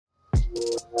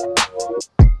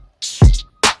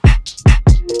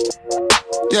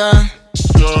Yeah.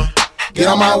 Get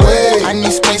out my way, I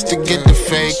need space to get the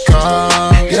fake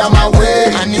off. Get out my way,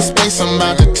 I need space, I'm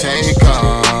about to take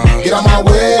off. Get out my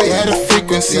way, yeah, the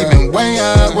frequency been way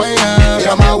up, way up. Get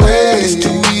out my way, it's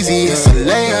too easy, it's a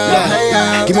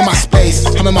layup. Give me my space,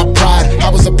 I'm in my pride. I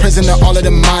was a prisoner, all of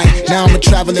the mine. Now I'm a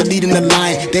traveler leading the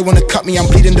line. They wanna cut me, I'm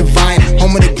bleeding divine.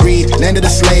 Home of the greed, land of the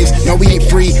slaves. No, we ain't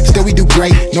free, still we do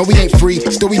great. No, we ain't free,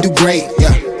 still we do great.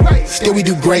 Yeah. Still we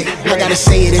do great. I gotta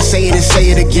say it and say it and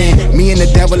say it again. Me and the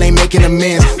devil ain't making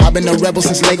amends. I've been a rebel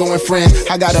since Lego and friends.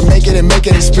 I gotta make it and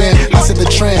spin. I set the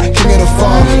trend, king of the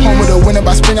fall. Home of the winter,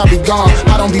 by spring I'll be gone.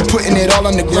 I don't be putting it all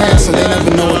on the ground, so they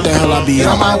never know what the hell I be. Get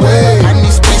out my way, I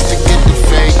need space to get the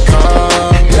fake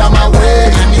off. Get out my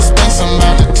way, I need space, I'm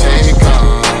about to take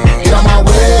off. Get out my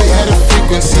way, yeah, the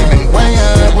frequency been way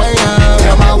up, way up.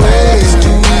 Get out my way, it's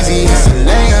too easy, it's a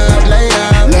layup,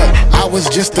 layup. Look, I was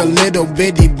just a little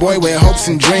bitty boy with hopes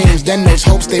and dreams. Then those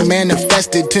hopes they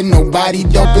manifested to nobody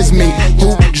dope as me.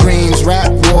 Hoop dreams,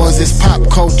 rap wars, it's pop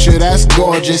culture, that's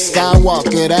gorgeous.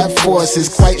 Skywalker, that force is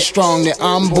quite strong that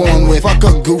I'm born with. Fuck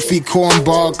a goofy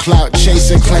cornball clout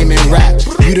chaser claiming rap.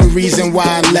 You the reason why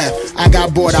I left. I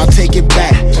got bored, I'll take it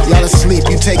back. Y'all asleep,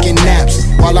 you taking naps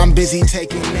while I'm busy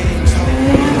taking names.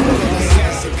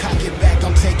 Cock it back,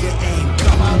 I'm taking aim. Get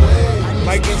out my way.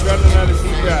 Mike is running out of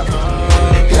seat.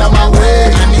 Get out my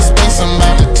way, I need space, I'm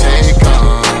about to take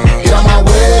off. Get out my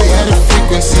way, yeah, the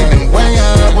frequency been way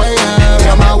up, way up. Get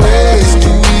out my way, it's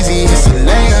too easy, it's a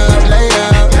layup,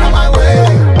 layup. Get out my way.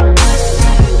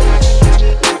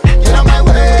 Get out my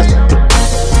way.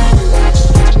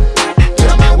 Get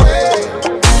out my way.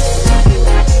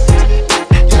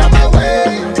 Get out my way.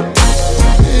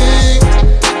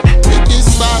 Pick your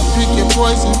spot, pick your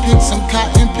poison, pick some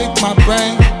cotton, pick my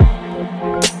brain.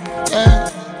 Yeah,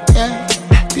 yeah.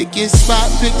 Pick your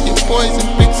spot, pick your poison,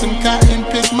 pick some cotton,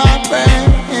 pick my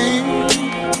brain.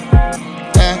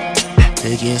 Yeah.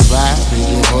 Pick your spot, pick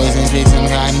your poison, pick some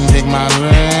cotton, pick my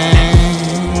brain.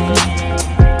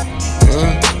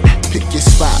 Pick your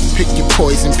spot, pick your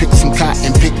poison, pick some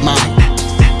cotton, pick my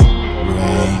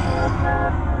brain.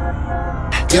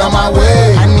 Get out my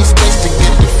way, I need space to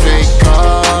get the fake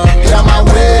off. Get out my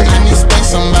way, I need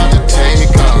space, I'm about to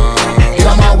take off. Get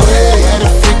out my way, yeah, the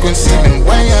frequency been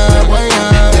way up, way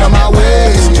up. Get out my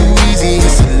way, it's too easy,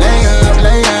 it's a layup,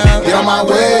 layup. Get out my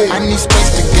way, I need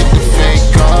space to get the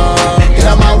fake off. Get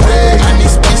out my way, I need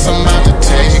space, I'm about to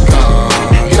take off.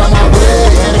 Get out my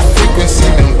way, yeah, the frequency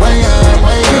been way up,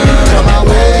 way up. Get out my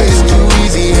way, it's too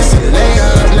easy, it's a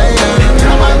layup, layup. Get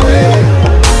out my way.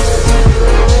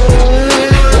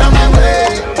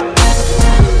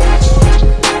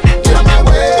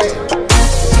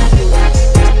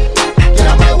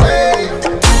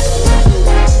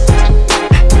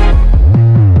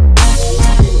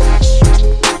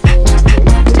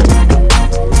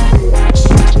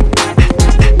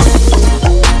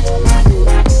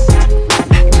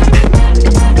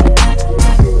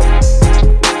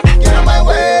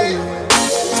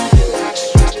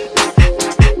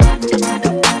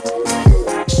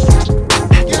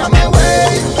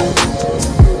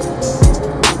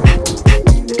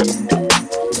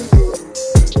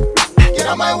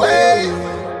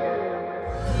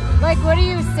 Like, what do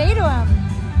you say to him?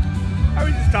 I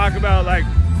would just talk about like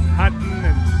hunting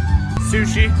and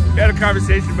sushi. We had a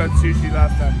conversation about sushi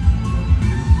last time.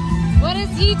 What does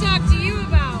he talk to you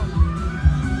about?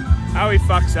 How he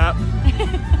fucks up.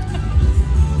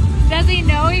 Does he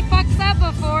know he fucks up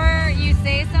before you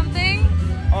say something?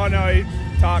 Oh no, he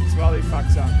talks while he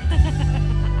fucks up.